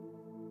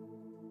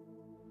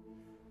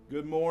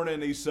Good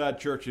morning, Eastside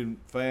Church and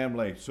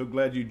family. So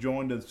glad you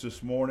joined us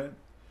this morning.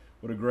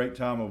 What a great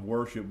time of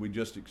worship we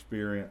just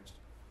experienced.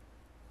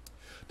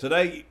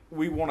 Today,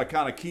 we want to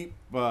kind of keep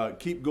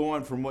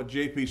going from what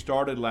JP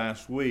started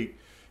last week.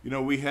 You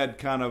know, we had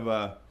kind of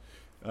a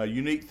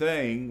unique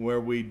thing where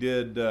we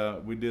did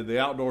the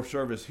outdoor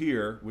service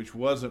here, which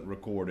wasn't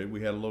recorded.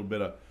 We had a little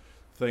bit of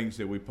things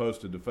that we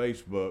posted to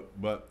Facebook,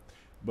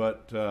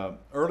 but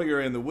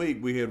earlier in the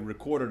week we had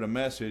recorded a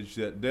message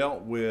that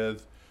dealt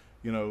with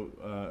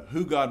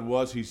who God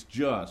was. He's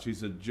just.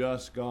 He's a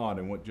just God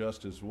and what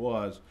justice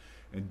was.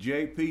 And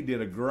JP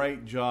did a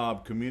great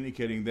job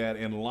communicating that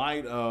in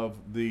light of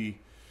the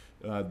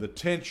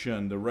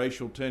tension, the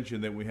racial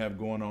tension that we have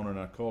going on in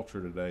our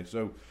culture today.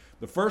 So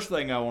the first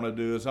thing I want to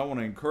do is I want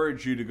to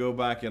encourage you to go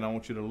back and I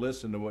want you to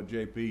listen to what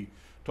JP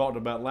talked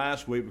about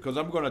last week, because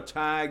I'm going to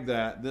tag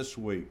that this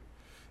week.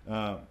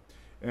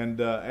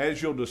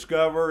 As you'll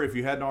discover, if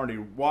you hadn't already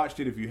watched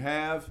it, if you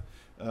have,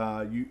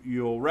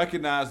 you'll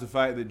recognize the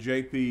fact that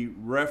JP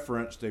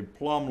referenced a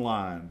plumb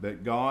line,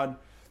 that God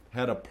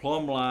had a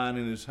plumb line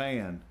in his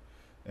hand.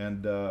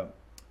 And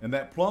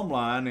that plumb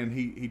line, and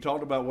he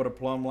talked about what a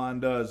plumb line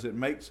does. It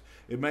makes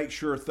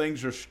sure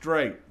things are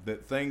straight,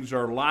 that things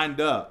are lined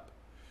up.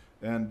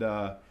 And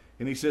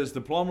he says,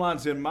 the plumb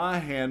line's in my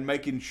hand,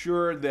 making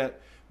sure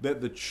that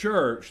the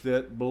church,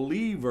 that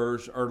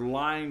believers are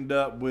lined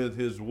up with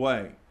his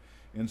way.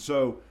 And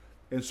so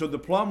the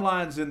plumb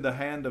line's in the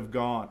hand of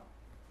God.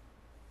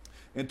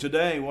 And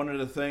today, one of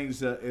the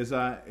things that as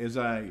I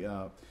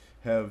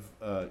have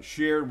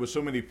shared with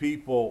so many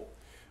people,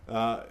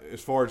 as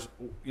far as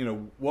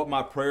what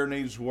my prayer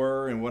needs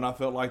were and what I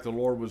felt like the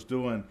Lord was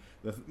doing,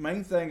 the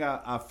main thing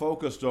I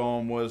focused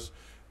on was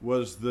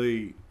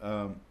the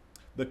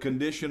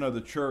condition of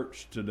the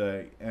church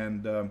today,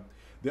 and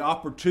the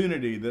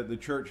opportunity that the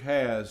church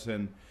has,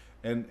 and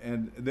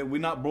that we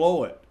not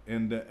blow it,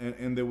 and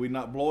that we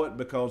not blow it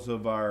because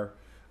of our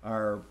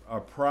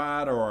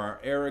pride or our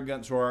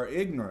arrogance or our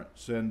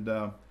ignorance, and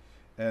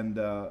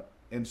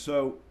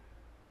so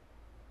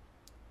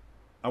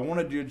I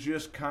wanted to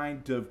just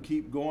kind of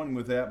keep going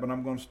with that, but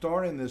I'm going to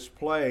start in this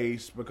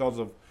place because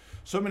of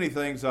so many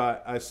things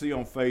I see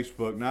on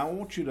Facebook. Now I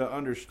want you to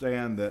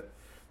understand that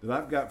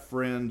I've got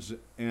friends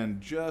in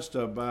just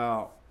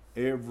about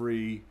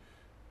every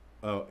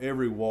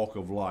walk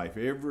of life,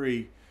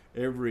 every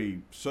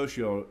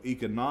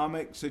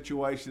socioeconomic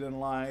situation in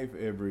life,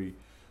 every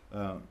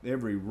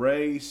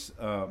race,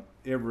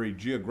 every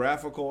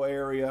geographical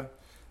area,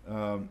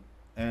 and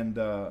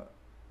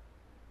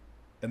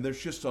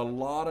there's just a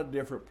lot of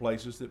different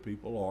places that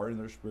people are in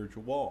their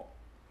spiritual walk.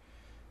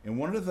 And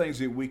one of the things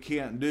that we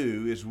can't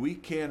do is we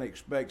can't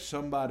expect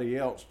somebody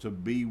else to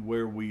be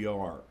where we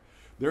are.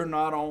 They're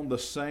not in the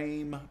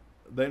same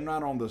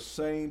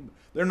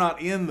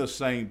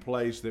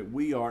place that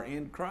we are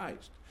in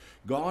Christ.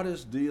 God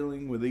is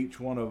dealing with each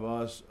one of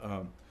us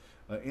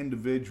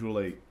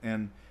individually,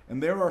 and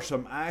there are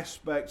some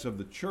aspects of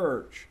the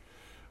church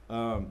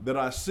that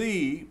I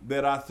see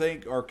that I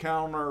think are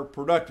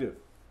counterproductive,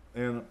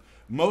 and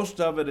most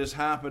of it is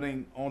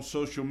happening on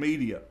social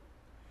media.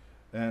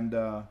 And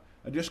I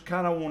just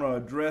kind of want to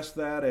address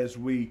that as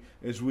we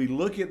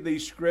look at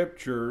these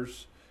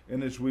scriptures,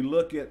 and as we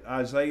look at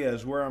Isaiah,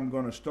 is where I'm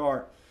going to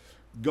start.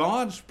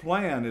 God's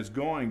plan is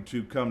going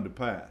to come to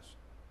pass.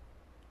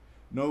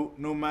 No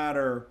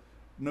matter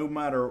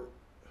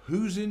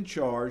who's in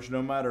charge,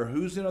 no matter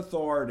who's in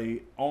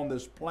authority on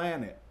this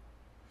planet,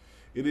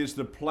 it is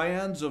the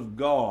plans of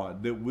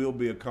God that will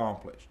be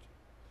accomplished.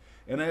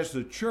 And as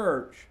the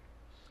church,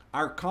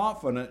 our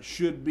confidence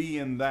should be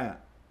in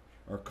that.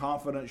 Our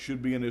confidence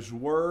should be in His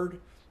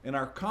Word, and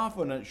our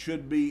confidence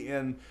should be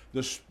in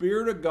the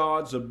Spirit of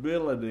God's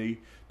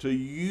ability to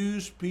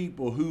use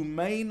people who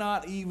may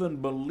not even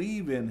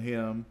believe in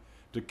Him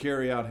to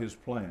carry out His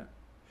plan.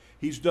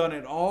 He's done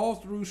it all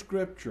through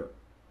Scripture.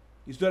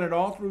 He's done it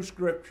all through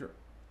Scripture.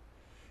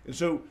 And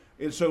so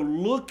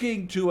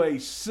looking to a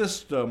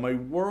system, a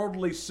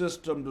worldly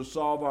system to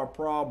solve our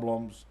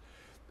problems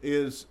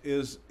is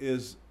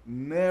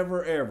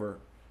never, ever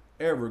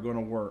going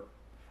to work.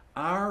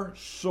 Our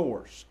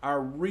source,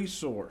 our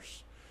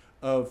resource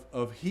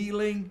of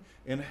healing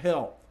and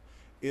health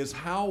is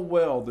how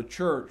well the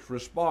church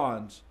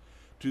responds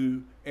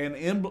to and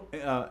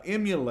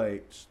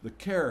emulates the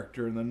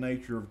character and the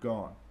nature of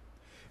God.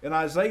 In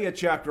Isaiah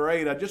chapter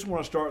 8, I just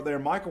want to start there.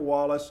 Michael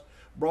Wallace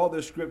brought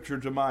this scripture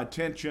to my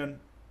attention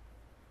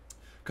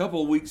a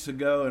couple of weeks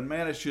ago, and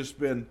man, it's just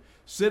been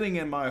sitting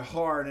in my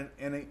heart.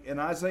 And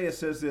Isaiah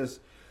says this,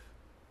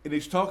 and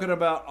he's talking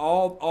about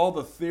all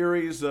the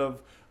theories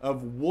of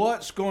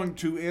what's going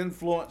to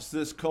influence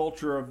this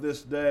culture of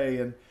this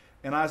day.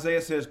 And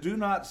Isaiah says, do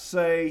not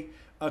say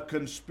a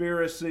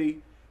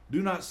conspiracy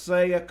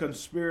concerning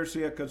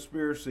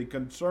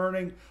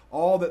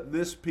all that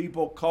this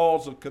people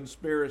calls a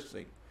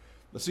conspiracy.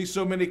 I see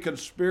so many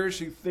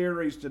conspiracy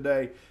theories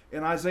today.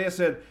 And Isaiah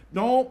said,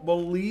 don't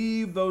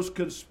believe those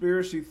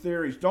conspiracy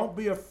theories. Don't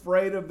be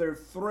afraid of their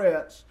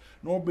threats,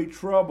 nor be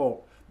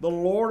troubled. The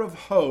Lord of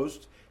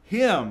hosts,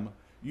 Him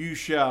you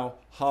shall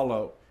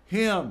hallow.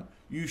 Him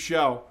you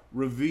shall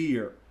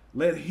revere.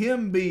 Let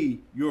Him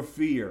be your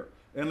fear,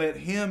 and let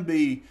Him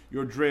be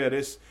your dread.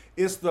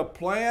 It's the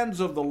plans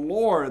of the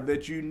Lord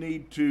that you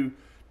need to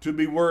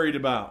be worried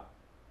about.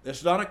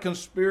 It's not a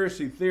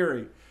conspiracy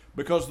theory,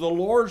 because the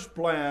Lord's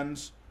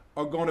plans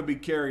are going to be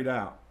carried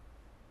out.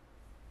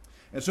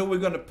 And so we're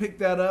going to pick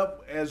that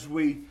up as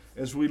we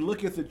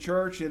look at the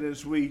church, and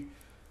as we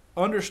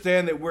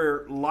understand that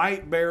we're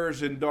light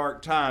bearers in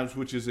dark times,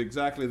 which is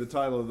exactly the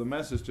title of the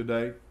message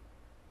today.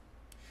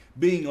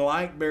 Being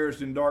light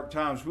bearers in dark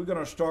times. We're going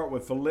to start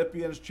with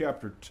Philippians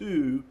chapter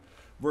 2,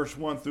 verse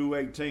 1 through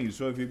 18.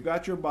 So if you've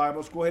got your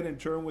Bibles, go ahead and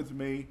turn with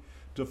me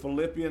to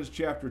Philippians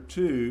chapter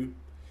 2,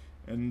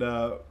 and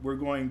we're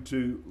going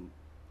to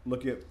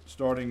look at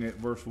starting at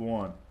verse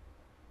 1.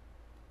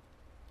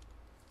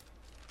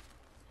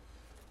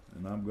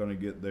 And I'm going to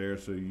get there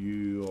so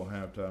you'll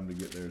have time to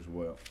get there as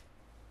well.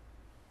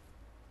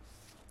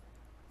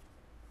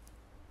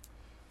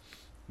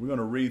 We're going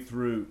to read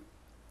through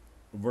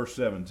verse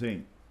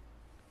 17.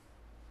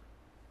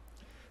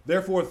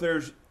 Therefore, if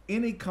there's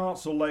any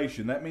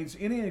consolation, that means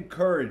any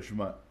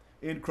encouragement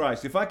in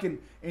Christ. If I can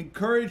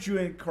encourage you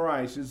in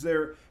Christ,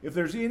 if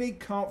there's any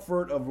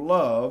comfort of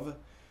love,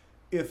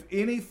 if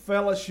any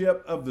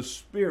fellowship of the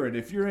Spirit,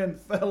 if you're in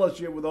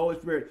fellowship with the Holy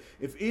Spirit,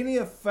 if any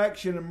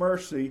affection and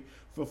mercy,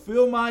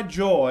 fulfill my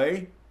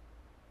joy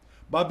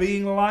by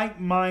being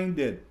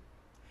like-minded,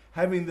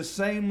 having the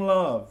same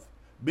love,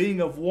 being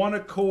of one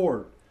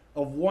accord,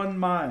 of one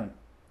mind.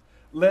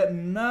 Let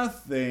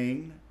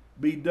nothing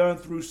be done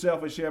through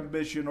selfish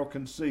ambition or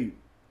conceit,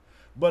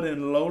 but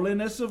in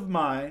lowliness of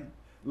mind,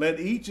 let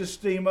each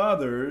esteem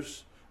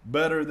others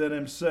better than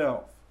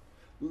himself.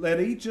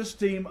 Let each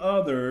esteem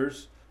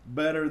others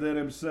better than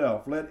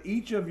himself. Let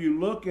each of you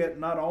look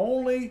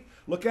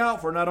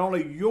out for not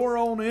only your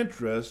own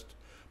interest,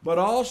 but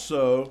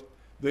also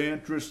the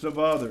interest of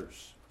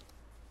others.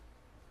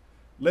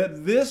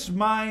 Let this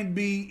mind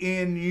be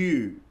in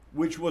you,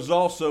 which was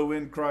also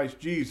in Christ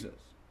Jesus,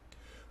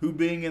 who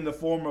being in the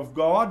form of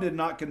God did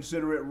not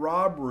consider it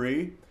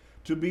robbery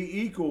to be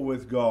equal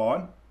with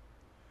God,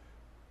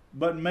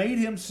 but made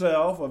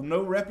himself of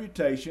no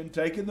reputation,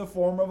 taking the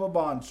form of a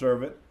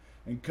bondservant,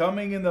 and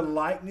coming in the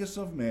likeness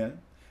of men,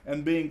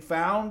 and being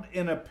found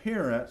in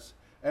appearance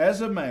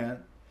as a man,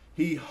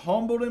 he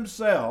humbled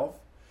himself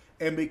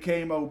and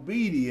became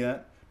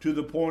obedient to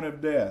the point of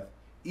death,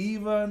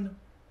 even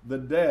the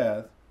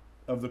death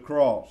of the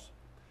cross.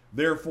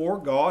 Therefore,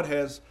 God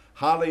has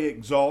highly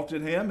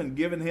exalted him and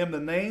given him the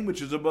name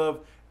which is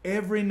above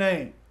every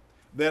name,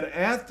 that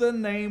at the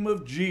name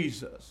of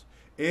Jesus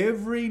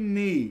every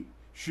knee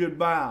should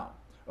bow,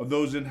 of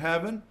those in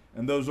heaven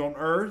and those on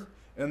earth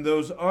and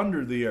those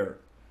under the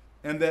earth,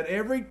 and that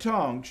every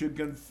tongue should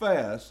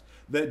confess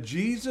that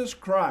Jesus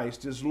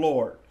Christ is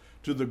Lord,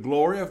 to the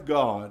glory of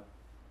God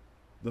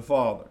the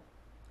Father.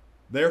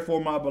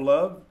 Therefore, my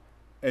beloved,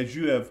 as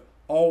you have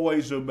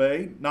always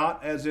obeyed,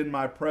 not as in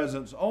my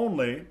presence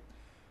only,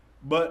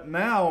 but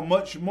now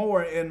much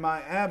more in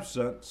my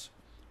absence,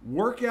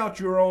 work out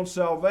your own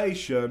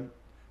salvation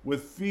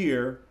with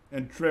fear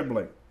and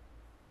trembling.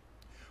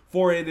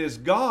 For it is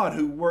God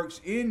who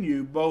works in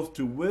you both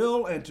to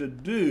will and to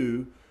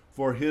do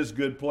for his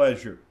good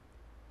pleasure.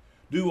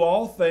 Do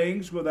all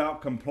things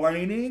without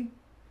complaining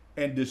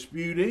and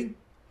disputing,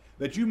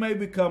 that you may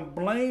become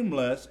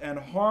blameless and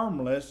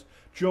harmless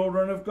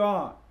children of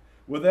God,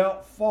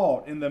 without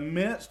fault in the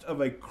midst of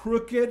a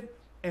crooked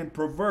and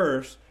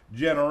perverse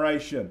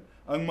generation,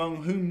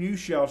 among whom you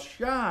shall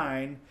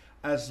shine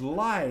as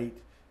light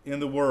in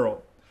the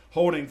world,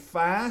 holding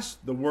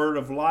fast the word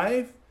of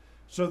life,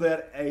 so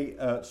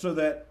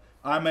that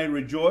I may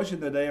rejoice in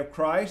the day of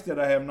Christ, that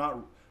I have not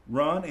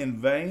run in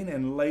vain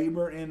and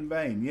labor in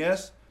vain.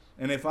 Yes,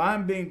 and if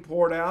I'm being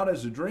poured out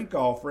as a drink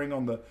offering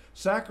on the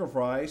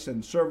sacrifice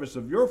and service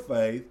of your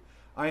faith,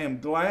 I am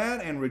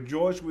glad and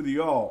rejoice with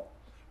you all.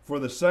 For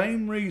the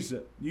same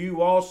reason,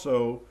 you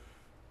also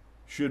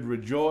should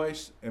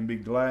rejoice and be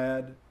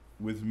glad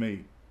with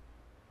me.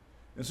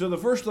 And so the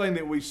first thing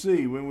that we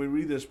see when we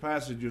read this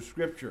passage of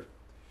Scripture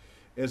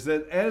is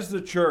that as the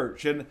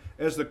church, and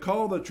as the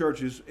call of the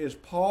church is, as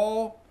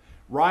Paul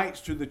writes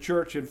to the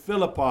church in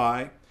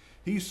Philippi,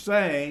 he's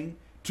saying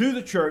to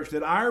the church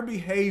that our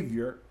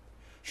behavior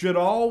should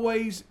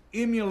always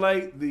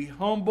emulate the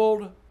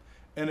humbled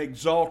and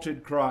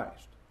exalted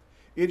Christ.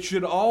 It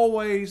should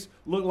always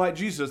look like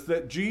Jesus,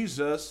 that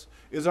Jesus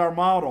is our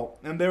model.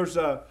 And there's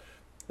a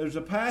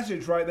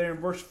passage right there in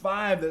verse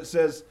 5 that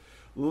says,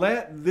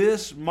 let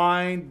this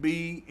mind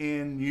be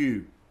in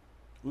you.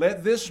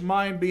 Let this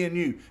mind be in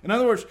you. In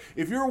other words,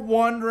 if you're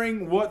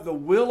wondering what the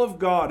will of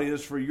God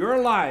is for your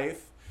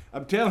life,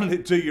 I'm telling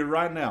it to you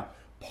right now.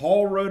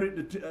 Paul wrote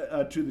it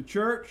to the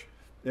church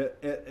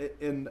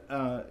in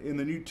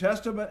the New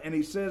Testament, and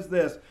he says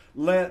this,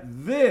 let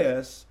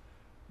this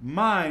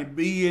mind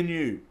be in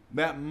you.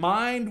 That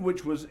mind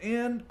which was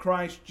in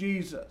Christ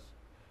Jesus.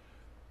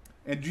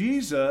 And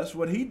Jesus,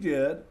 what he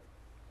did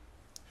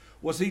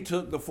was he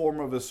took the form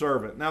of a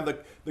servant. Now,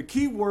 the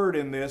key word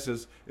in this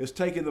is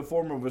taking the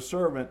form of a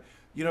servant.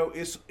 You know,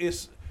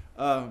 it's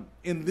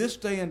in this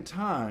day and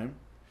time,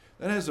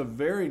 that has a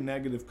very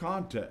negative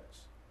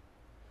context.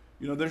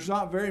 You know, there's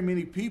not very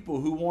many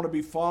people who want to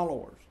be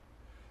followers.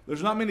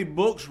 There's not many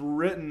books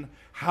written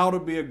how to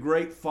be a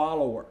great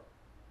follower.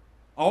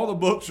 All the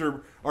books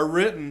are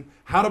written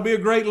how to be a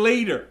great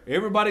leader.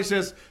 Everybody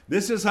says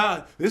this is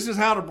how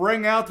to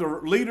bring out the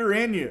leader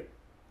in you.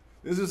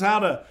 This is how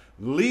to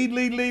lead.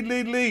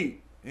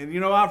 And you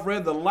know, I've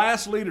read the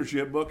last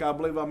leadership book I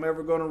believe I'm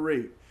ever going to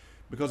read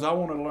because I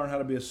want to learn how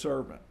to be a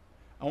servant.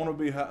 I want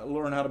to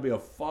learn how to be a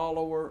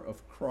follower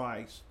of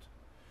Christ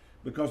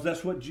because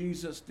that's what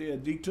Jesus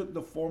did. He took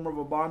the form of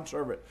a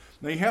bondservant.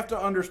 Now you have to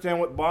understand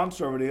what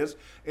bondservant is,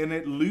 and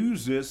it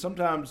loses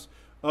sometimes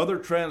other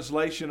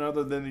translation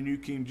other than the New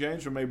King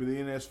James or maybe the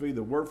NSV,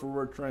 the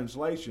word-for-word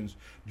translations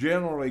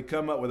generally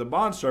come up with a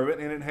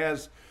bondservant, and it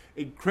has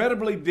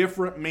incredibly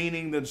different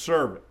meaning than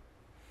servant.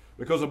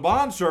 Because a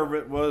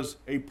bondservant was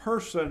a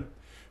person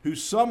who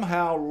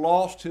somehow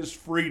lost his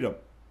freedom.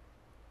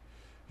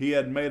 He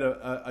had made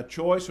a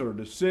choice or a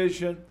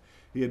decision.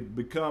 He had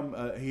become,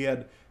 he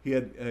had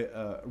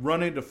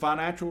run into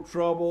financial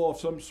trouble of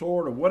some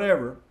sort or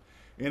whatever,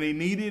 and he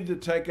needed to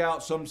take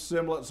out some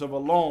semblance of a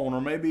loan,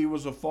 or maybe he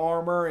was a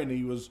farmer and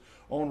he was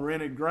on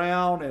rented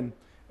ground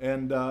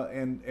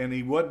and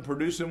he wasn't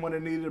producing what he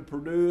needed to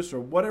produce,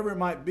 or whatever it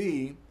might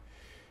be.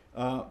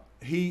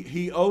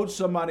 He owed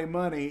somebody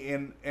money,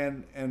 and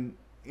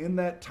in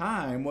that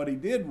time, what he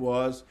did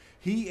was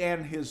he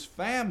and his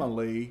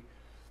family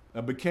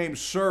became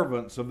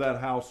servants of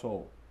that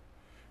household.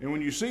 And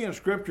when you see in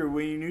Scripture,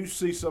 when you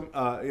see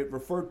it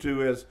referred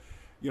to as,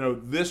 you know,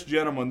 this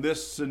gentleman,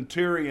 this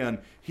centurion,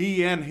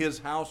 he and his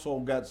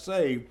household got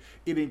saved,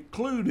 it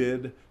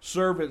included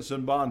servants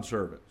and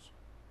bondservants.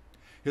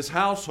 His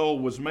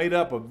household was made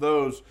up of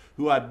those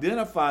who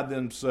identified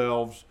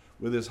themselves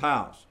with his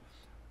house.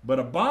 But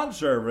a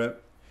bondservant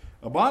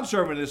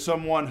is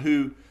someone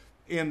who,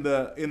 in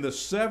the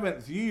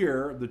seventh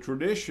year, the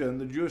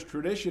Jewish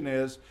tradition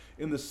is,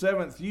 in the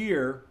seventh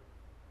year,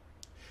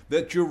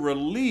 that you're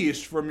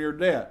released from your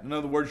debt. In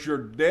other words, your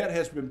debt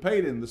has been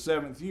paid in the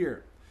seventh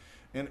year.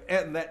 And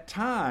at that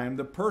time,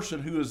 the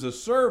person who is a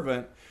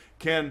servant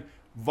can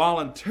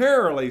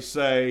voluntarily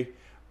say,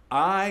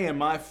 I and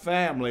my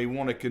family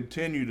want to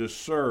continue to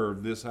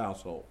serve this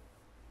household.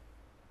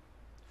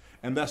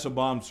 And that's a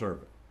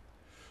bondservant.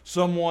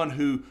 Someone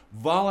who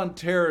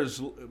voluntarily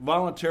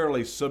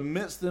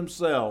submits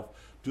themselves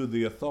to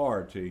the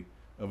authority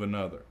of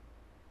another.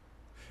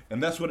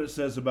 And that's what it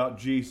says about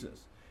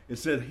Jesus. It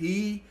said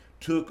he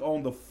took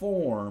on the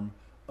form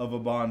of a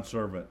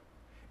bondservant,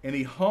 and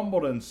he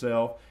humbled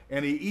himself,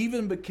 and he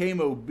even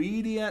became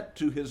obedient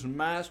to his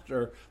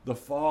master, the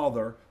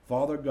Father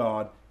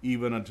God,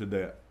 even unto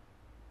death.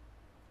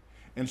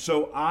 And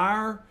so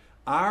our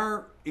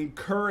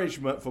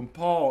encouragement from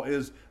Paul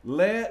is,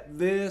 let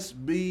this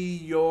be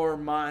your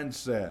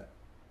mindset.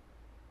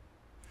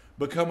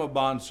 Become a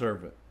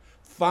bondservant.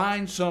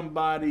 Find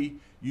somebody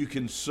you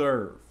can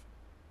serve.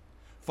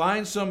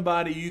 Find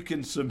somebody you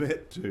can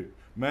submit to.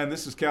 Man,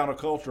 this is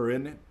counterculture,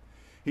 isn't it?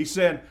 He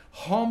said,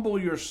 humble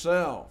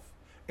yourself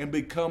and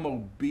become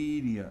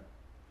obedient.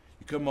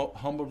 You come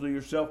humble to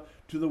yourself,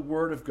 to the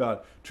Word of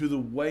God, to the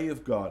way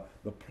of God.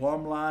 The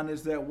plumb line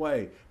is that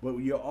way. But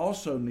you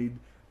also need,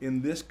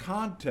 in this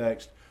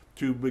context,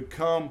 to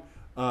become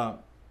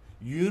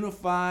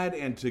unified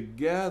and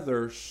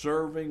together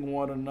serving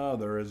one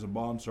another as a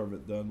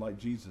bondservant done like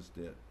Jesus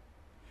did.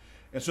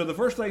 And so the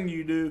first thing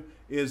you do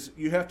is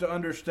you have to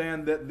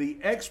understand that the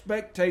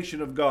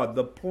expectation of God,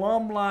 the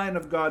plumb line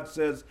of God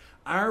says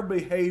our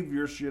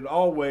behavior should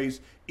always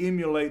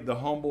emulate the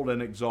humbled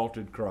and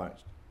exalted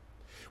Christ.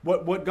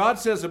 What God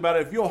says about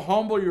it, if you'll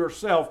humble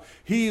yourself,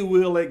 he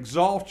will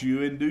exalt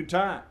you in due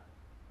time,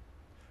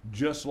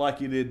 just like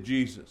he did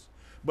Jesus.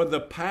 But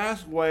the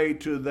pathway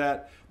to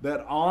that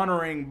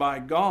honoring by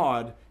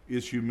God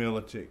is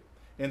humility.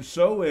 And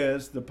so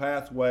is the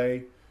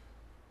pathway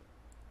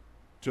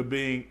to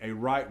being a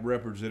right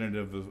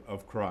representative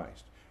of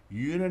Christ.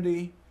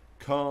 Unity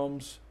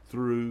comes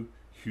through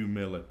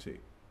humility.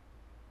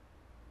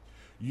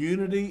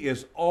 Unity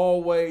is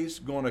always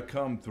going to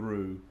come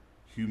through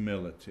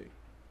humility.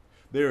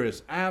 There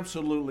is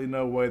absolutely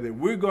no way that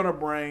we're going to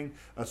bring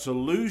a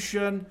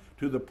solution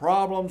to the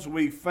problems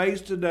we face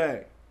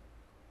today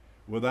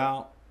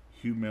without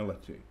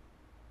humility.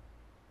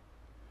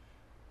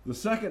 The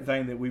second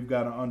thing that we've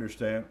got to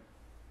understand,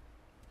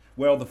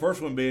 well, the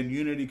first one being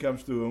unity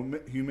comes through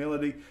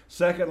humility.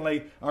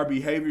 Secondly, our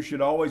behavior should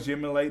always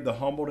emulate the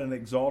humbled and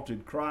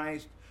exalted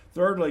Christ.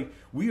 Thirdly,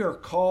 we are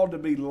called to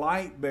be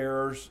light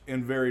bearers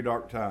in very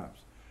dark times.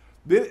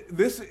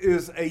 This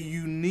is a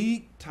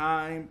unique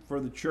time for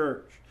the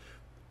church.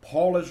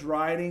 Paul is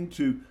writing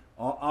to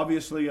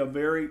obviously a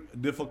very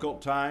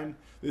difficult time.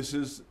 This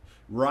is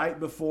right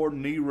before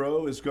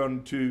Nero is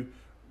going to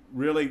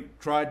really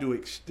try to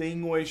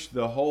extinguish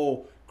the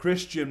whole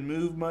Christian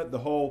movement, the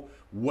whole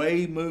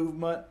way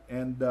movement,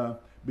 and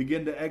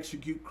begin to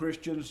execute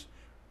Christians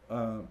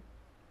in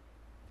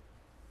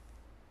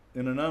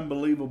an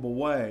unbelievable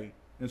way.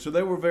 And so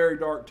they were very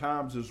dark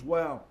times as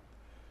well.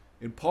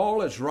 And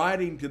Paul is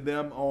writing to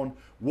them on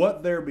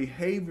what their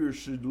behavior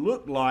should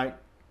look like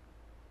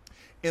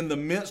in the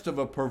midst of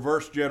a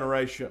perverse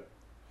generation.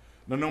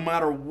 Now, no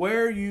matter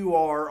where you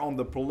are on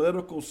the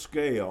political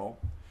scale,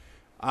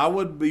 I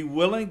would be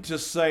willing to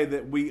say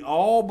that we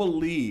all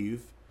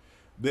believe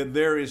that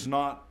there's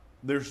not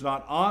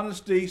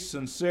honesty,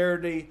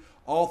 sincerity,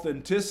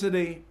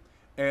 authenticity,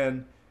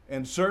 and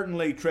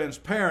certainly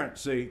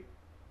transparency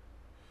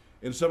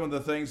in some of the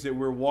things that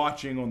we're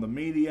watching on the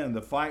media and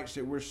the fights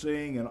that we're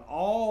seeing and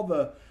all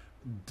the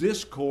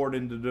discord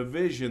and the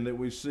division that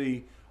we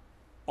see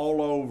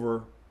all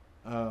over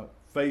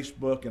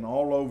Facebook and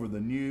all over the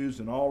news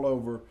and all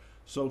over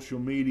social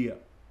media.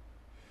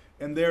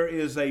 And there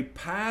is a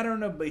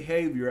pattern of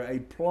behavior, a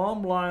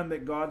plumb line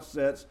that God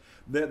sets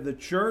that the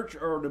church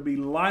are to be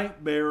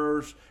light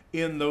bearers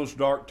in those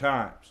dark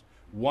times.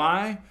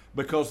 Why?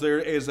 Because there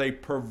is a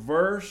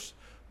perverse,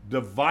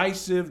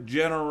 divisive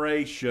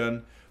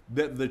generation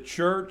that the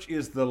church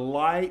is the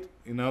light.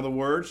 In other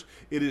words,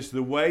 it is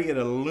the way, it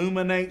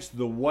illuminates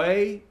the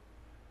way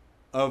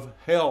of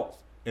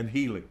health and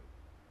healing.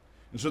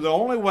 And so the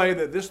only way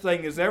that this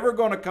thing is ever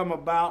going to come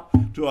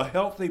about to a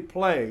healthy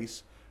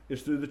place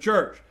is through the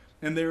church.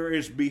 And there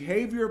is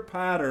behavior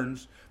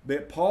patterns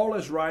that Paul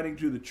is writing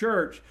to the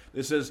church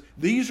that says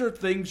these are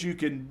things you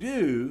can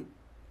do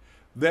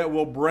that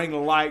will bring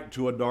light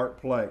to a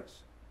dark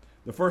place.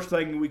 The first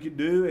thing we could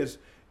do is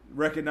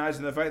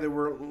recognizing the fact that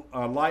we're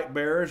light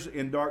bearers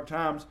in dark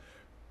times.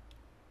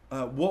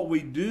 What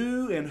we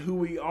do and who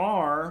we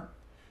are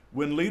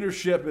when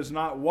leadership is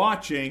not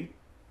watching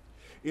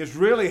is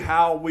really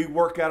how we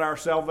work out our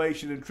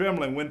salvation and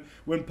trembling.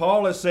 When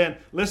Paul is saying,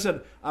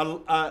 listen,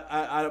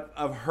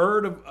 I've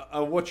heard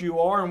of what you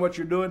are and what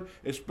you're doing,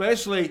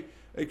 especially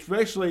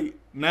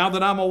now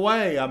that I'm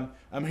away,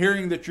 I'm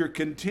hearing that you're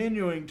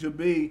continuing to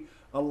be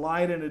a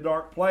light in a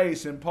dark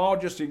place. And Paul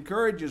just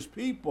encourages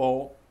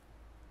people,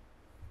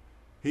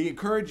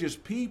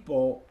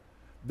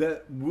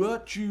 that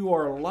what you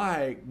are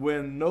like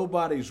when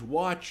nobody's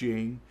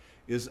watching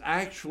is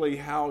actually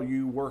how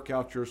you work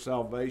out your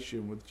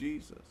salvation with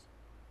Jesus.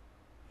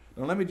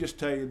 Now let me just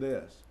tell you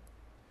this.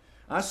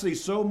 I see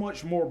so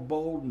much more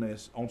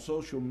boldness on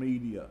social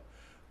media.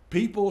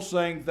 People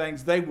saying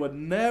things they would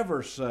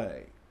never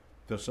say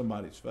to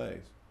somebody's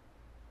face.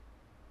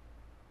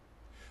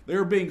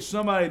 They're being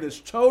somebody that's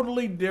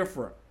totally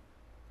different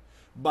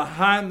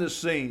behind the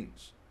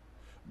scenes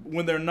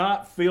when they're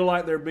not feel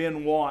like they're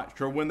being watched,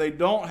 or when they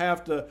don't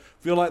have to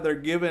feel like they're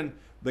given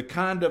the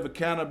kind of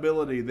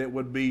accountability that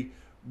would be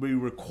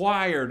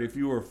required if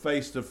you were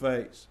face to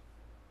face.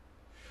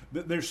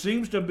 There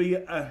seems to be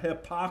a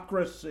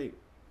hypocrisy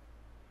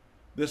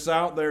that's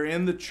out there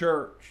in the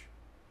church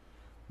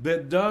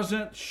that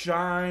doesn't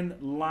shine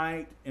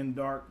light in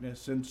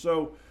darkness. And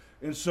so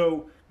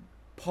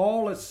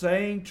Paul is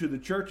saying to the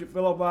church at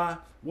Philippi,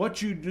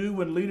 what you do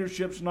when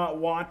leadership's not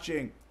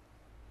watching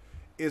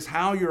is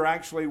how you're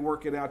actually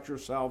working out your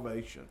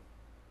salvation.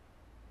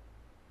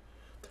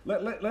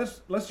 Let's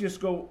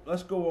go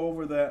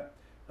over that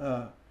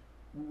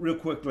real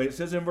quickly. It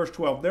says in verse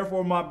 12,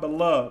 therefore, my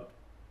beloved,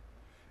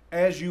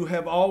 as you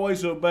have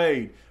always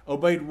obeyed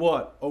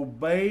what?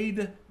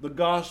 Obeyed the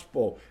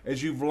gospel.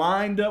 As you've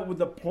lined up with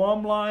the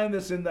plumb line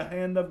that's in the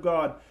hand of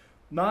God,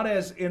 not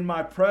as in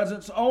my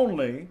presence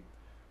only,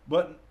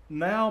 but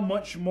now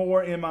much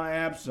more in my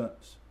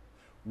absence.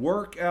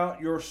 Work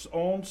out your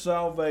own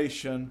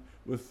salvation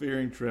with fear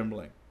and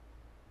trembling.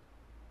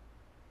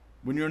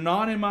 When you're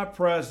not in my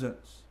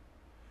presence,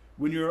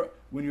 when you're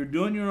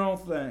doing your own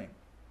thing,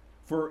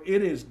 for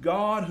it is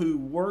God who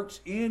works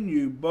in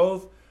you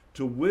both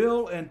to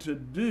will and to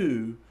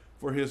do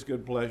for his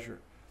good pleasure.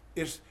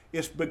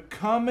 It's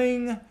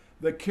becoming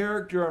the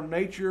character or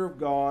nature of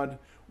God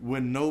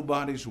when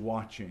nobody's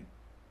watching.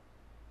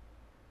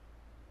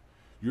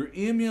 You're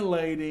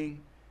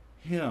emulating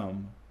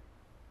him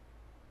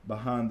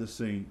behind the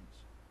scenes.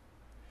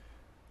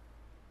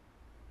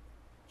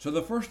 So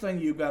the first thing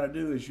you've got to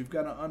do is you've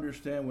got to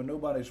understand when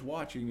nobody's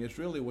watching is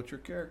really what your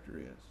character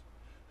is,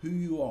 who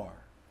you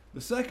are.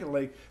 The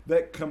secondly,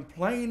 that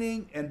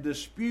complaining and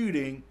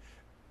disputing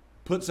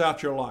puts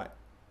out your light.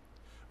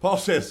 Paul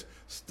says,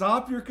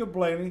 stop your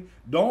complaining.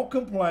 Don't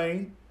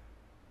complain.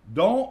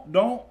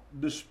 Don't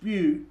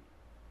dispute.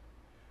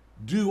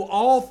 Do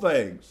all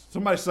things.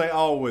 Somebody say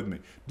all with me.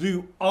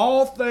 Do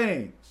all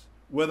things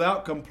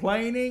without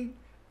complaining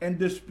and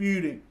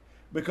disputing.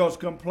 Because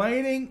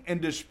complaining and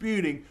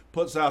disputing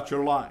puts out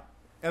your light.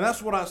 And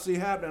that's what I see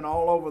happening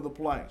all over the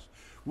place.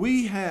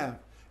 We have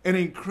an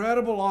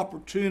incredible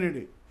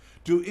opportunity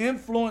to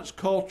influence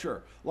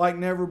culture like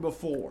never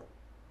before.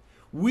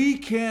 We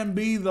can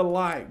be the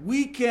light.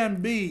 We can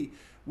be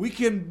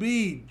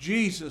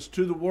Jesus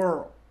to the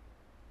world.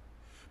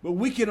 But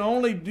we can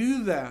only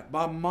do that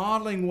by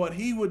modeling what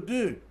he would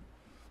do.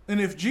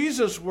 And if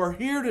Jesus were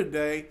here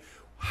today,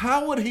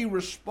 how would he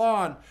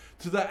respond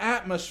to the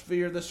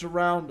atmosphere that's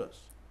around us?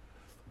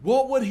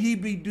 What would he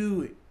be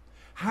doing?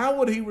 How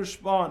would he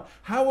respond?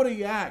 How would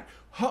he act?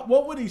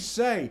 What would he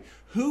say?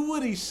 Who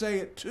would he say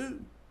it to?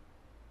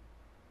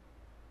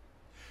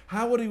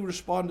 How would he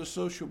respond to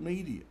social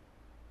media?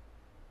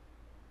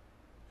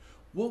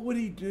 What would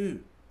he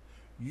do?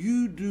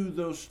 You do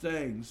those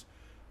things.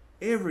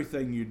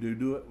 Everything you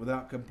do it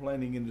without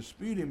complaining and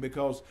disputing,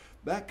 because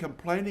that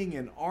complaining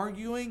and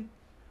arguing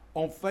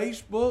on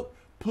Facebook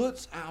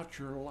puts out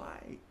your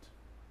light.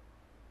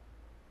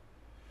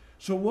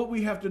 So what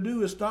we have to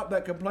do is stop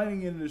that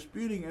complaining and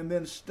disputing and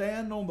then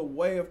stand on the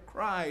way of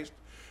Christ,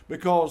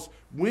 because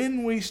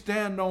when we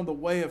stand on the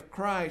way of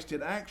Christ,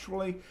 it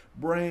actually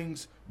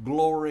brings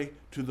glory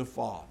to the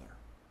Father.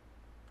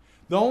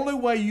 The only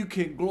way you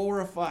can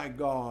glorify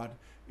God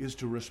is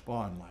to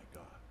respond like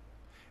God.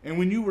 And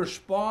when you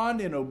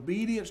respond in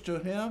obedience to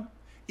Him,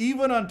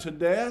 even unto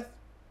death,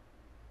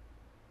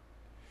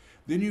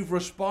 then you've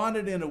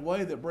responded in a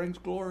way that brings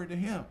glory to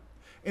Him.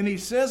 And He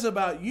says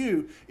about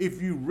you,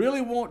 if you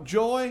really want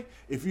joy,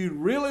 if you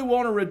really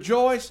want to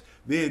rejoice,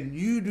 then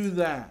you do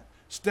that.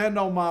 Stand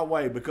on my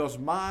way, because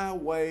my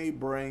way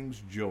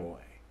brings joy,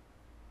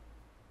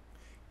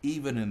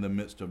 even in the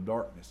midst of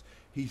darkness.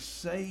 He's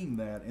saying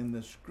that in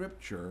the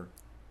Scripture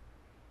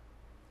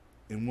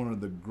in one of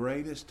the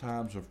greatest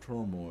times of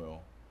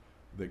turmoil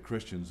that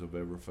Christians have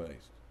ever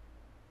faced.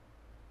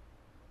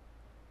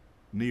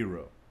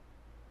 Nero.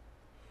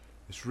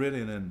 It's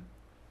written in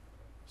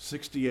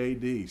 60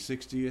 A.D.,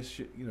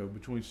 60-ish,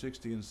 between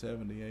 60 and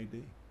 70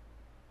 A.D.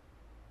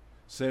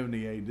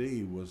 70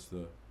 A.D. was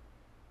the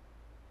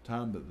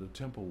time that the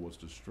temple was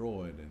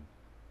destroyed and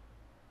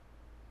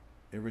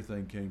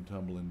everything came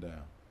tumbling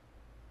down.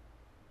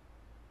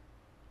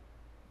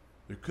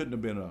 There couldn't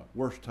have been a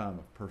worse time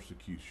of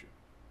persecution.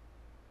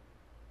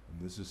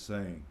 And this is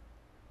saying,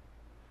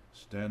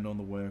 stand on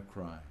the way of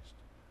Christ.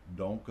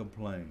 Don't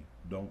complain.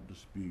 Don't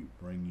dispute.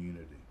 Bring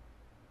unity.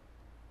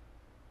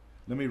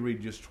 Let me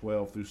read just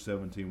 12 through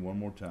 17 one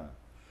more time.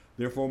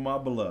 Therefore, my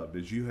beloved,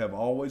 as you have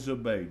always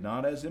obeyed,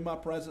 not as in my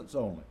presence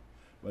only,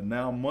 but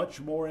now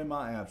much more in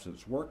my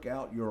absence, work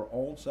out your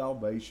own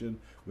salvation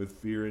with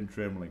fear and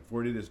trembling.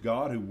 For it is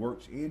God who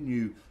works in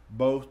you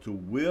both to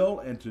will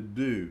and to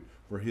do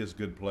for His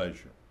good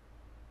pleasure.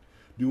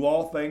 Do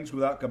all things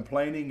without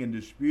complaining and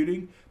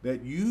disputing,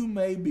 that you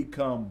may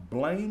become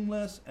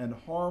blameless and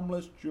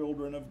harmless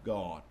children of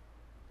God.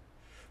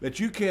 That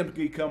you can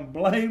become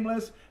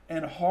blameless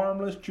and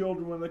harmless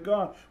children of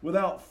God,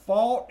 without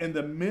fault in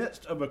the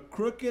midst of a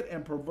crooked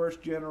and perverse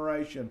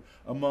generation,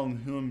 among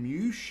whom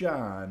you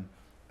shine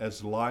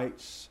as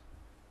lights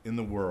in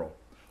the world.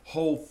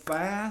 Hold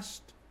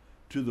fast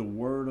to the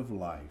word of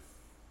life,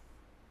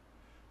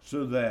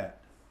 so that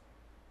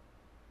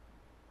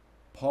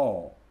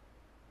Paul,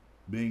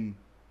 being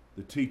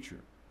the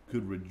teacher,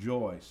 could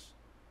rejoice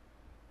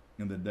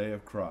in the day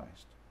of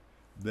Christ,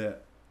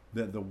 that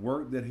the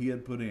work that he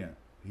had put in,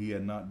 he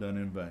had not done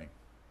in vain.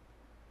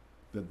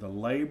 That the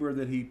labor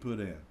that he put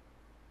in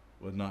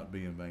would not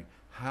be in vain.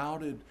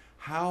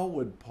 How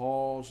would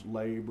Paul's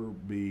labor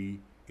be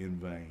in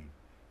vain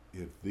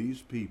if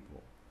these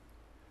people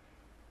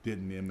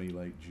didn't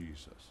emulate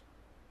Jesus?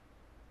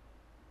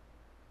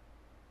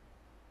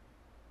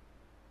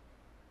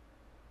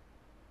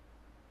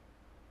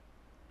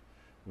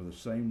 For the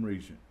same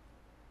reason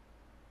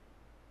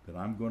that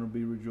I'm going to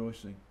be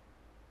rejoicing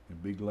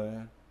and be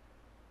glad,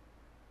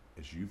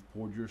 as you've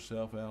poured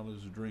yourself out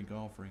as a drink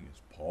offering, as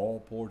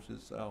Paul pours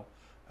himself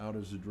out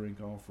as a drink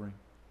offering,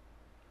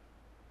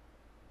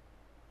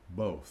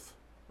 both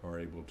are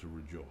able to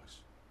rejoice.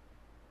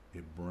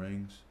 It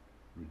brings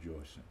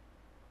rejoicing.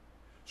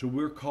 So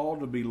we're called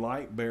to be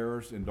light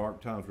bearers in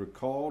dark times. We're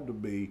called to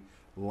be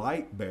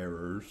light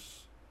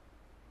bearers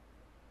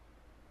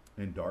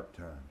in dark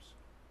times.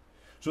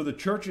 So the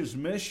church's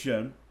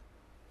mission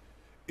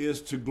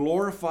is to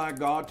glorify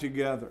God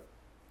together.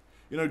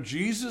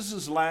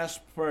 Jesus'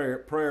 last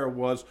prayer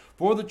was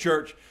for the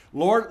church,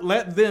 Lord,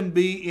 let them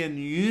be in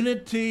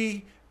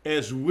unity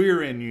as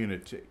we're in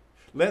unity.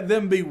 Let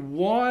them be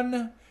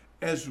one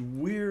as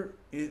we're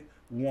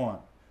one.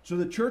 So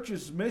the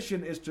church's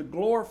mission is to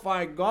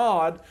glorify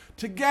God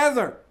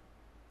together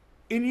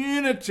in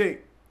unity.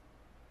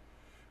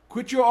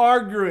 Quit your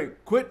arguing.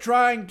 Quit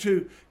trying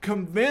to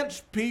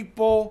convince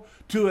people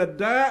to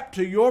adapt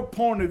to your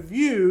point of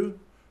view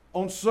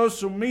on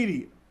social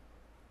media.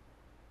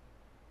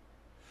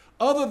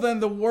 Other than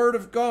the Word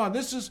of God.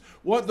 This is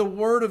what the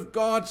Word of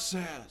God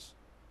says.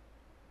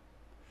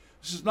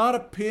 This is not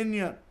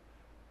opinion.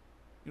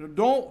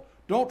 Don't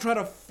try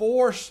to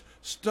force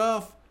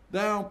stuff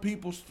down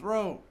people's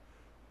throat.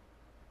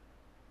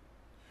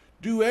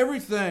 Do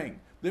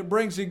everything that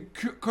brings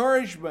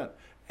encouragement,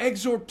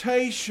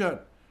 exhortation,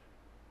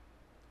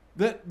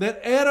 that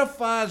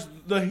edifies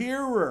the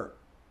hearer.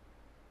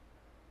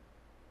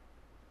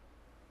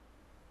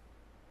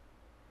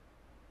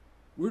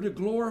 We're to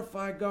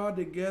glorify God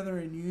together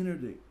in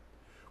unity.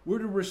 We're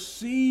to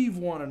receive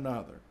one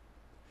another.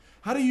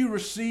 How do you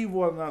receive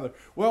one another?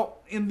 Well,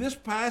 in this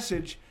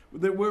passage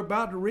that we're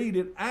about to read,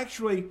 it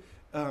actually,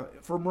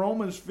 from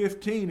Romans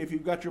 15, if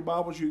you've got your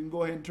Bibles, you can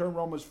go ahead and turn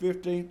Romans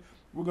 15.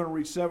 We're going to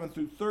read 7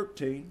 through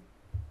 13.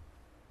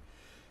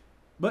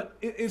 But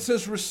it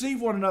says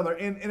receive one another.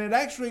 And it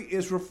actually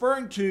is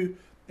referring to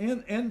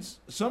in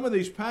some of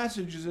these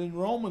passages in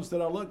Romans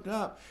that I looked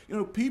up,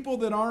 people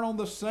that aren't on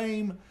the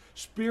same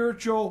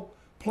spiritual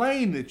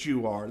plane that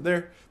you are.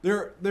 There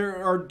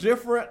are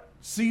different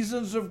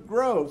seasons of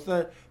growth.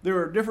 There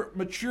are different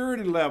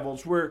maturity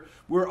levels where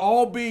we're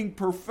all being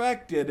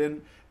perfected,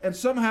 and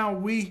somehow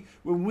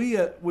when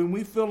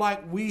we feel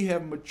like we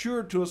have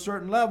matured to a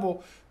certain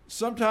level,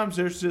 sometimes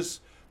there's this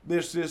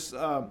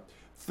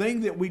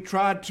thing that we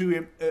try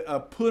to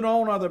put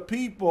on other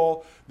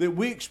people, that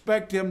we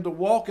expect them to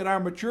walk at our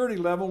maturity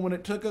level when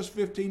it took us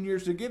 15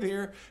 years to get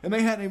here and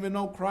they hadn't even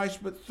known Christ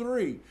but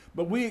 3.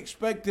 But we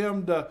expect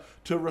them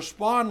to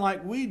respond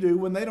like we do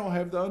when they don't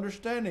have the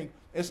understanding.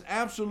 It's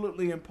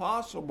absolutely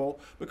impossible,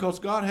 because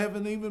God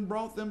haven't even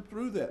brought them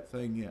through that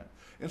thing yet.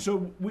 And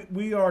so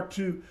we are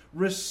to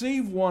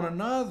receive one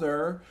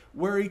another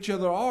where each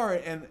other are,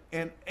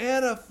 and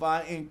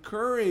edify,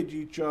 encourage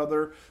each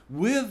other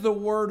with the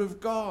Word of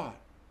God,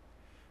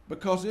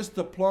 because it's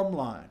the plumb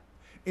line.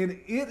 And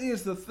it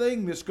is the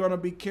thing that's going to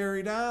be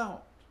carried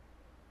out.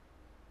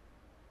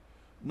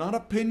 Not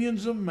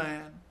opinions of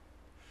man,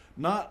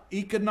 not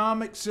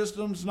economic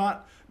systems,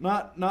 not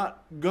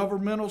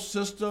governmental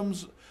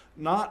systems,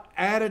 not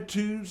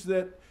attitudes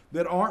that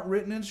aren't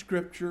written in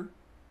Scripture.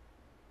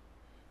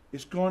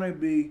 It's going to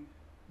be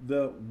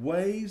the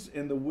ways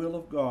and the will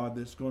of God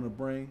that's going to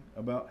bring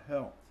about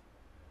health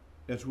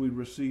as we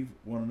receive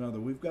one another.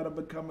 We've got to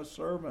become a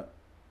servant.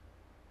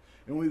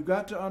 And we've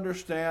got to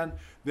understand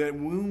that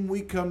when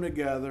we come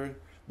together,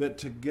 that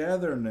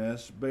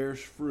togetherness bears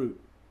fruit.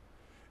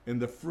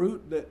 And the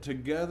fruit that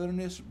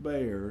togetherness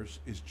bears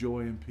is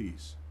joy and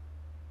peace.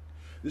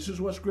 This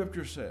is what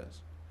Scripture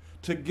says.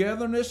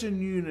 Togetherness and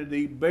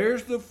unity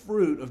bears the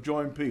fruit of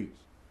joy and peace.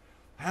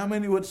 How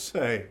many would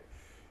say,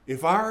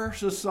 if our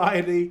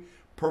society,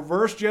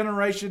 perverse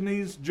generation,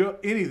 needs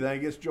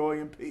anything, it's joy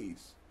and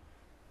peace?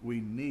 We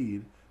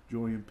need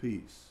joy and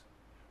peace.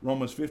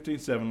 Romans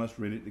 15:7, let's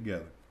read it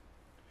together.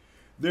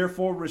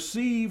 Therefore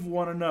receive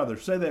one another.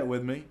 Say that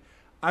with me.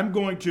 I'm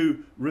going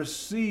to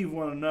receive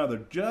one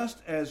another, just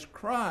as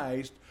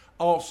Christ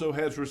also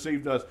has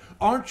received us.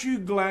 Aren't you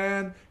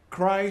glad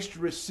Christ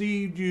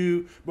received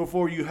you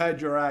before you had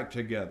your act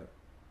together?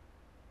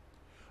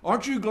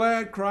 Aren't you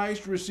glad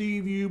Christ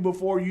received you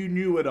before you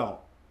knew it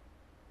all?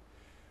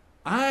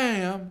 I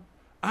am.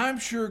 I'm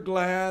sure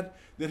glad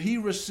that He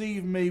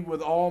received me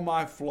with all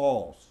my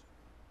flaws,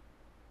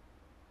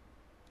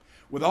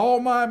 with all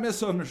my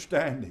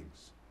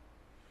misunderstandings,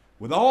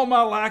 with all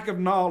my lack of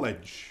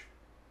knowledge,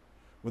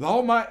 with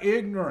all my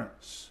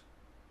ignorance,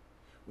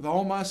 with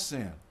all my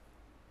sin.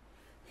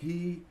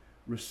 He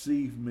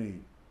received me.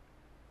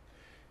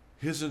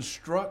 His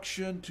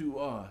instruction to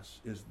us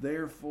is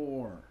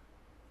therefore,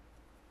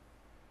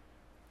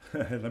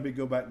 let me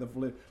go back to the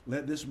flip.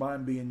 Let this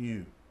mind be in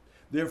you.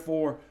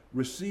 Therefore,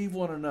 receive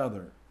one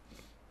another,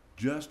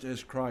 just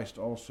as Christ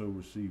also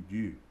received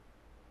you,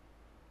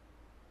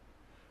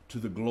 to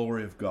the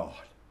glory of God.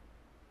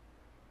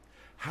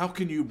 How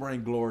can you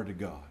bring glory to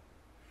God?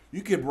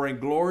 You can bring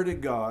glory to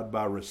God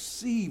by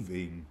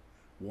receiving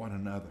one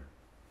another.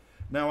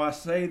 Now I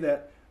say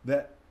that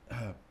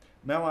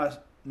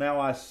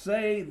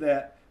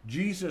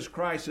Jesus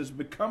Christ has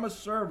become a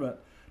servant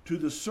to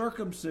the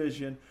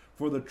circumcision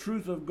for the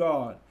truth of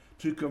God,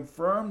 to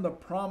confirm the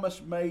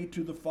promise made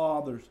to the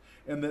fathers,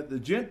 and that the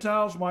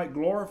Gentiles might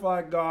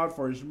glorify God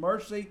for His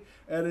mercy,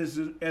 as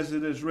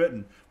it is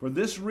written, for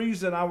this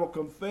reason I will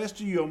confess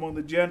to you among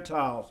the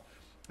Gentiles,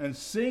 and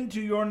sing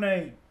to your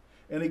name.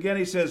 And again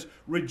he says,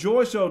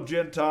 rejoice, O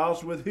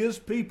Gentiles, with His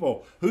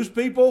people. Whose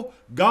people?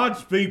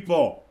 God's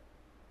people.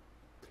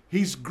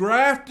 He's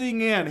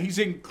grafting in, He's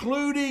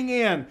including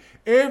in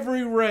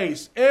every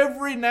race,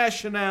 every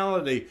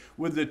nationality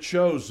with the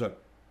chosen.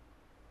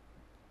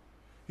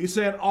 He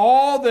said,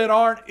 all that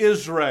aren't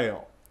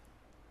Israel,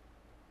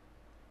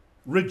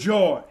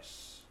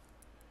 rejoice,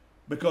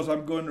 because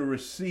I'm going to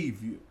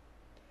receive you.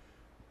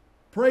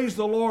 Praise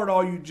the Lord,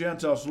 all you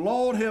Gentiles.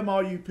 Laud Him,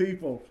 all you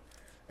peoples.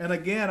 And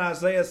again,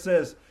 Isaiah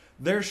says,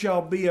 there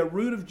shall be a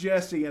root of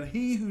Jesse, and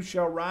he who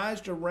shall rise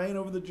to reign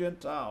over the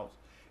Gentiles.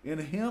 In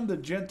Him the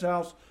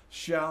Gentiles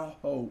shall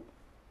hope.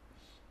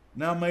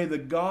 Now may the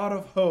God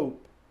of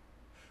hope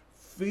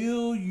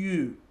fill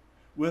you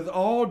with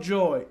all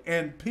joy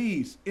and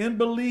peace in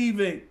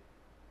believing.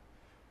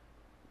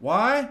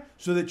 Why?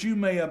 So that you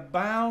may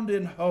abound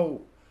in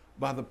hope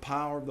by the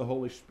power of the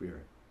Holy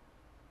Spirit.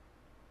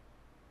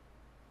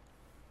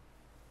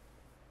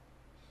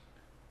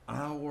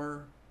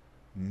 Our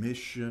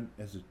mission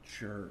as a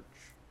church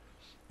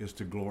is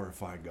to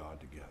glorify God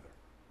together.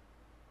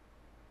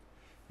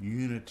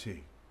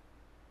 Unity.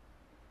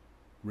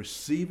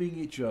 Receiving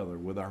each other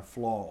with our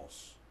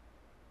flaws.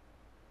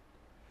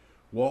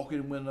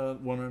 Walking with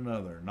one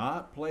another,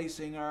 not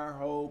placing our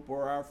hope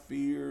or our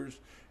fears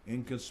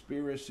in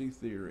conspiracy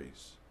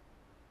theories,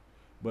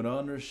 but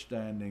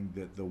understanding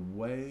that the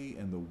way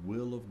and the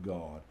will of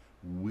God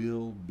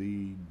will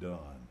be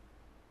done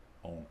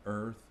on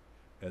earth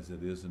as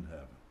it is in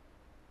heaven.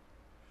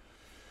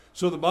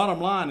 So the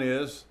bottom line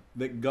is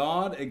that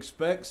God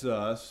expects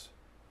us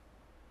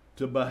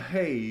to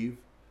behave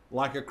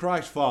like a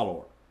Christ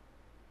follower.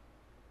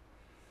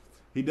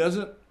 He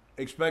doesn't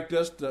expect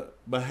us to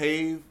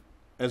behave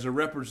as a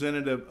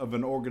representative of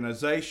an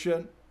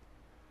organization,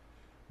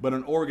 but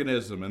an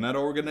organism. And that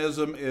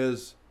organism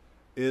is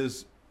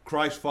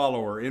Christ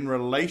follower in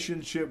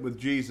relationship with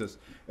Jesus.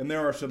 And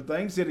there are some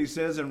things that he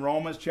says in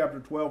Romans chapter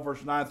 12,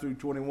 verse 9 through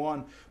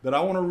 21 that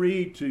I want to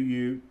read to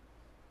you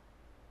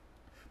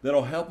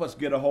that'll help us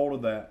get a hold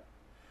of that.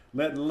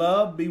 Let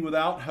love be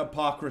without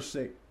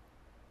hypocrisy.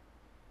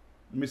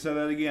 Let me say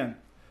that again.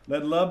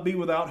 Let love be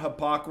without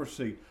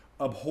hypocrisy.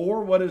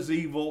 Abhor what is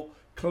evil,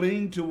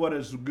 cling to what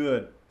is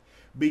good.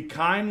 Be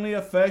kindly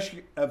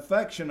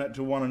affectionate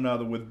to one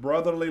another with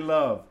brotherly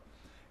love.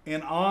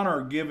 In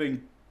honor,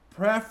 giving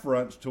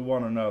preference to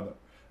one another,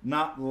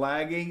 not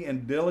lagging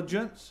in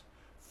diligence,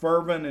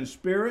 fervent in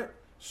spirit,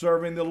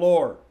 serving the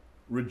Lord,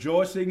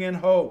 rejoicing in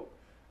hope,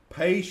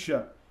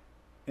 patient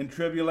in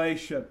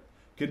tribulation,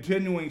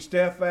 continuing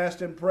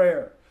steadfast in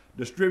prayer,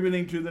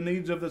 distributing to the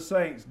needs of the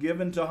saints,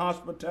 given to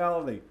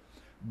hospitality.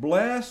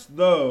 Bless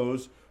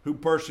those who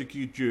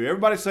persecute you.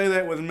 Everybody say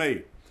that with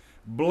me.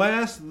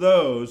 Bless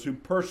those who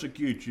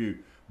persecute you.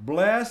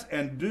 Bless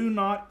and do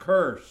not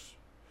curse.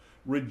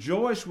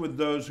 Rejoice with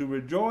those who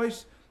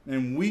rejoice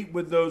and weep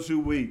with those who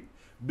weep.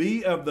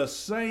 Be of the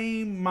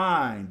same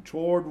mind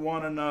toward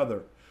one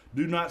another.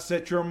 Do not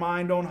set your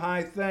mind on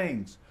high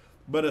things,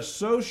 but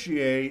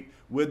associate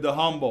with the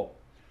humble.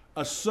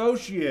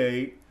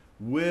 Associate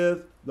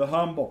with the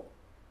humble.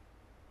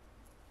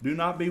 Do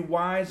not be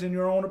wise in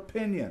your own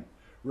opinion.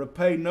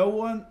 Repay no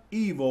one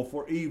evil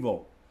for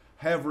evil.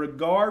 Have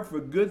regard for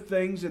good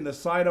things in the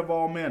sight of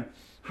all men.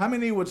 How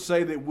many would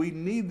say that we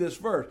need this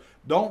verse?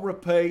 Don't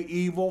repay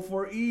evil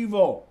for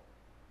evil.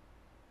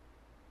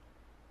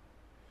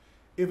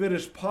 If it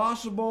is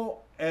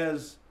possible,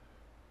 as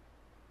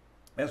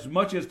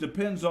much as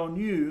depends on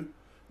you,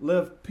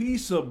 live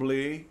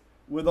peaceably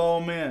with all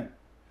men.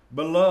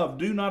 Beloved,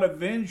 do not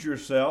avenge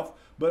yourself,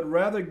 but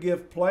rather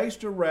give place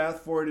to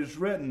wrath, for it is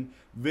written,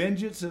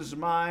 Vengeance is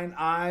mine,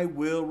 I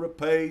will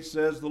repay,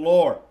 says the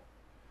Lord.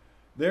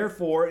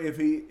 Therefore, if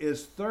he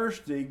is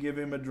thirsty, give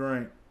him a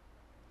drink.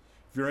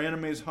 If your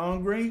enemy is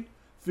hungry,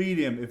 feed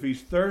him. If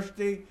he's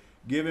thirsty,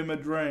 give him a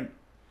drink.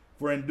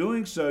 For in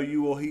doing so,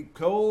 you will heap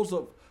coals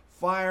of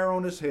fire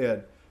on his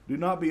head. Do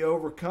not be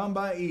overcome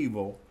by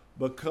evil,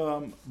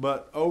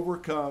 but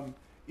overcome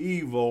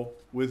evil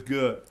with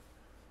good.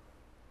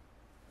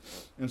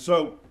 And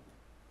so,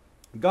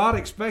 God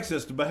expects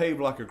us to behave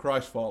like a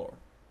Christ follower.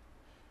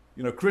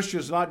 You know, Christian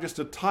is not just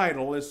a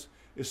title. It's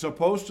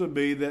supposed to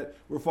be that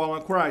we're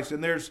following Christ.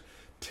 And there's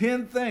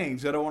 10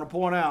 things that I want to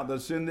point out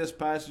that's in this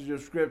passage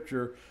of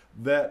Scripture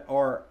that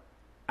are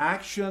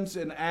actions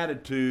and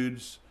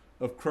attitudes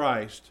of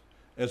Christ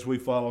as we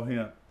follow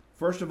him.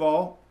 First of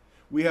all,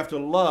 we have to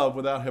love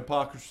without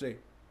hypocrisy.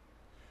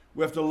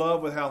 We have to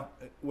love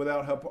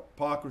without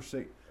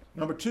hypocrisy.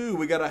 Number 2,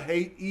 we got to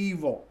hate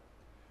evil.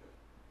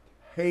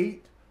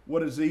 Hate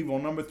what is evil.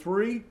 Number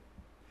 3,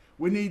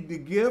 we need to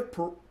give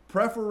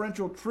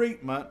preferential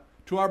treatment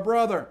to our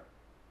brother.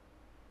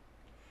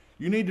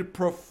 You need to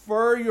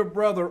prefer your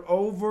brother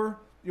over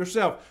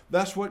yourself.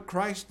 That's what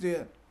Christ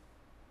did.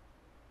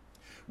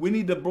 We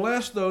need to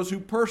bless those who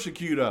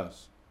persecute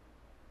us.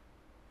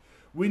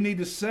 We need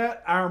to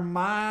set our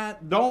mind,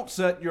 don't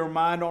set your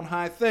mind on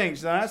high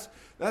things. Now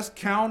that's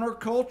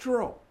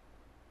countercultural.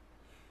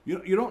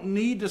 You don't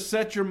need to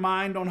set your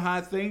mind on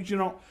high things.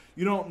 You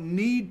don't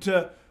need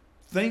to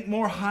think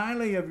more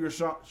highly of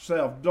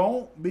yourself.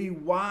 Don't be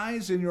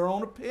wise in your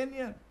own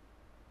opinion.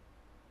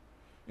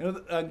 You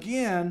know,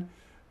 again,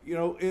 you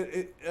know,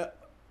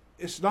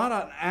 it's not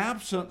an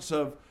absence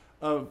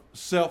of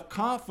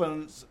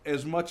self-confidence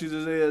as much as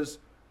it is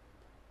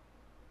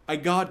a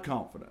God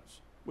confidence.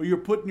 Well, you're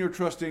putting your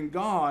trust in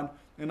God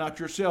and not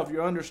yourself.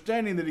 You're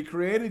understanding that he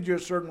created you a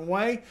certain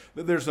way,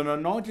 that there's an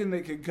anointing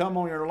that can come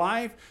on your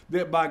life,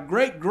 that by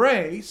great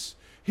grace,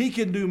 he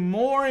can do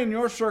more in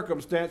your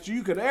circumstance than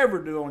you could ever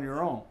do on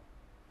your own.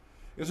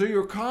 And so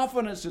your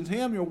confidence in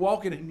him, you're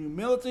walking in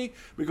humility,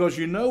 because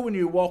you know when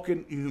you walk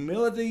in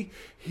humility,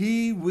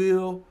 he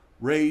will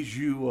raise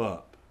you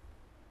up.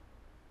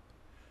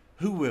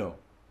 Who will?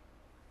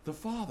 The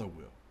Father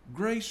will.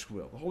 Grace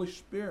will. The Holy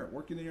Spirit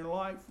working in your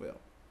life will.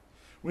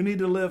 We need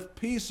to live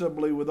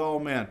peaceably with all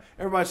men.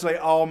 Everybody say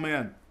all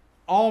men.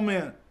 All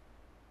men.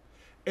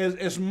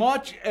 As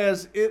much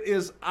as it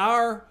is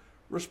our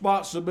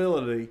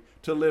responsibility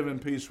to live in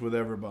peace with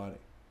everybody.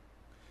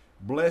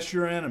 Bless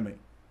your enemy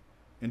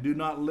and do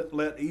not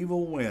let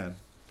evil win,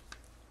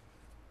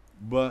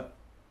 but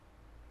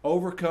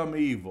overcome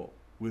evil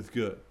with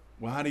good.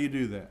 Well, how do you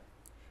do that?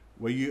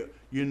 Well, you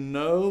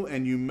know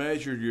and you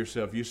measure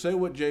yourself. You say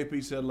what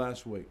JP said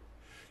last week.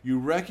 You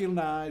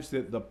recognize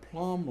that the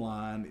plumb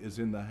line is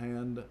in the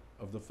hand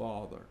of the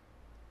Father.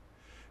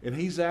 And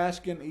he's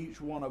asking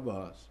each one of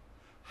us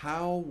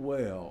how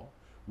well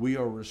we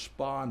are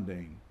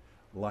responding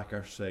like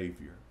our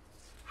Savior.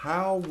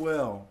 How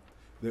well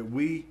that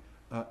we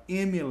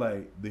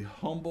emulate the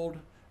humbled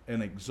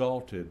and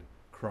exalted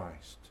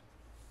Christ.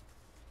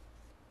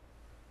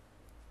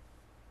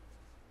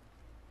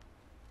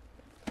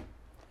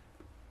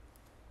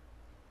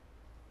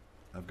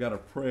 got a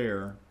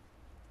prayer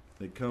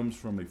that comes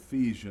from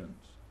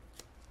Ephesians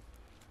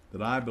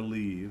that I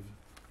believe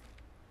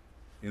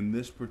in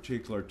this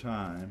particular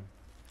time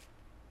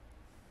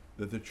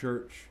that the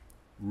church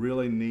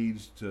really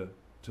needs to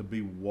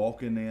be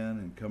walking in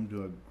and come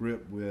to a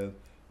grip with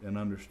and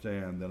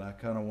understand, that I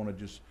kind of want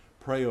to just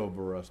pray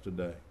over us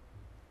today.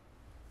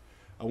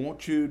 I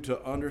want you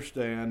to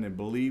understand and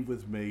believe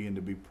with me, and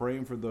to be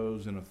praying for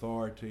those in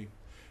authority,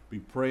 be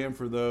praying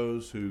for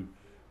those who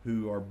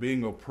are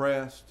being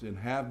oppressed and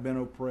have been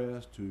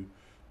oppressed, to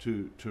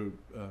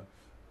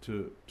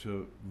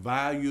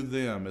value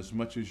them as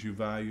much as you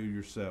value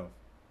yourself.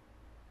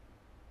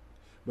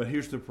 But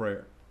here's the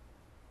prayer.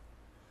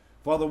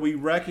 Father, we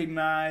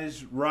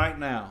recognize right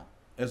now,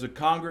 as a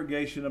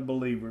congregation of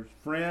believers,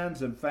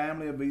 friends and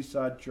family of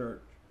Eastside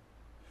Church,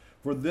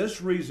 for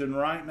this reason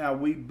right now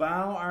we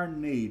bow our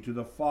knee to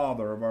the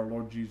Father of our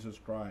Lord Jesus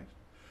Christ,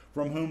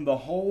 from whom the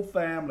whole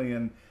family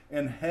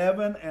in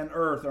heaven and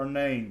earth are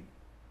named,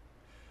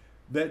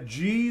 that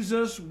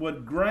Jesus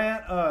would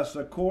grant us,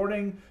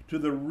 according to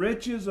the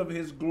riches of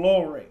his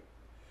glory,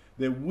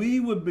 that we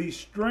would be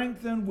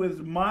strengthened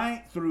with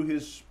might through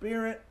his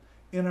Spirit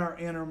in our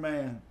inner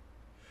man,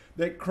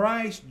 that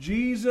Christ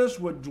Jesus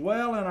would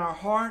dwell in our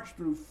hearts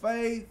through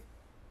faith,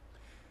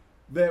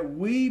 that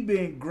we,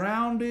 being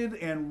grounded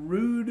and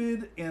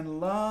rooted in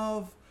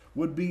love,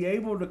 would be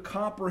able to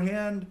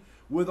comprehend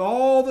with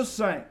all the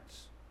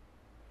saints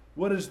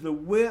what is the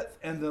width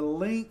and the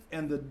length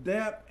and the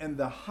depth and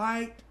the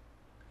height,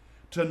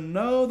 to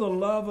know the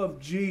love of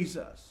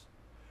Jesus,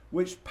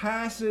 which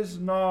passes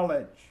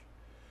knowledge,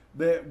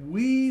 that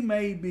we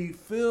may be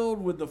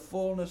filled with the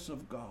fullness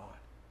of God.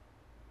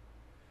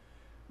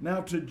 Now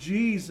to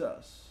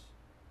Jesus,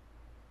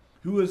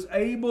 who is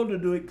able to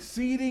do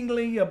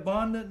exceedingly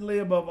abundantly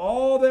above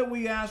all that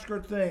we ask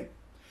or think,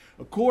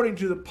 according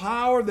to the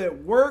power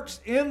that works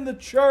in the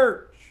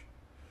church,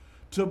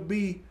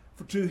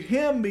 to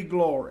him be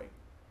glory.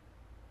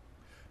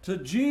 To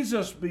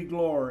Jesus be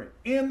glory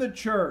in the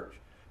church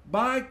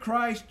by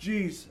Christ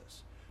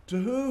Jesus. To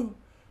who?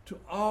 To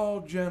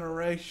all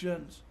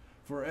generations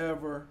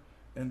forever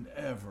and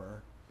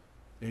ever.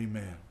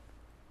 Amen.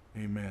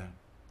 Amen.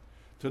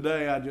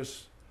 Today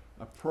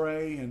I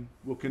pray, and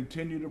will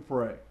continue to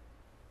pray,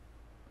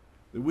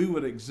 that we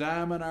would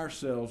examine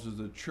ourselves as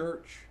a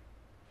church,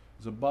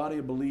 as a body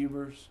of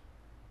believers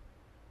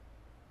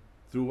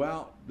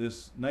throughout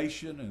this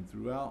nation and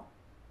throughout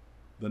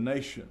the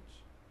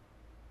nations,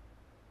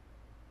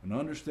 and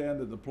understand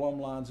that the plumb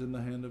line's in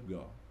the hand of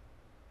God.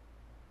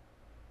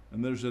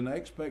 And there's an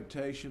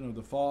expectation of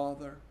the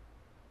Father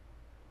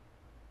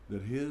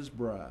that his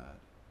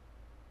bride,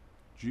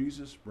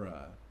 Jesus'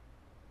 bride,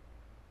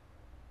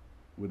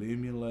 would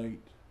emulate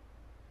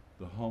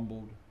the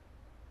humbled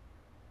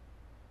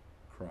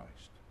Christ.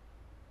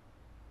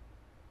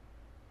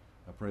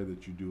 I pray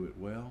that you do it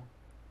well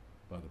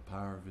by the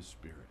power of his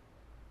Spirit.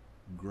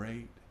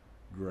 Great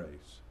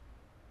grace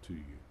to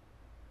you.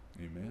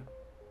 Amen.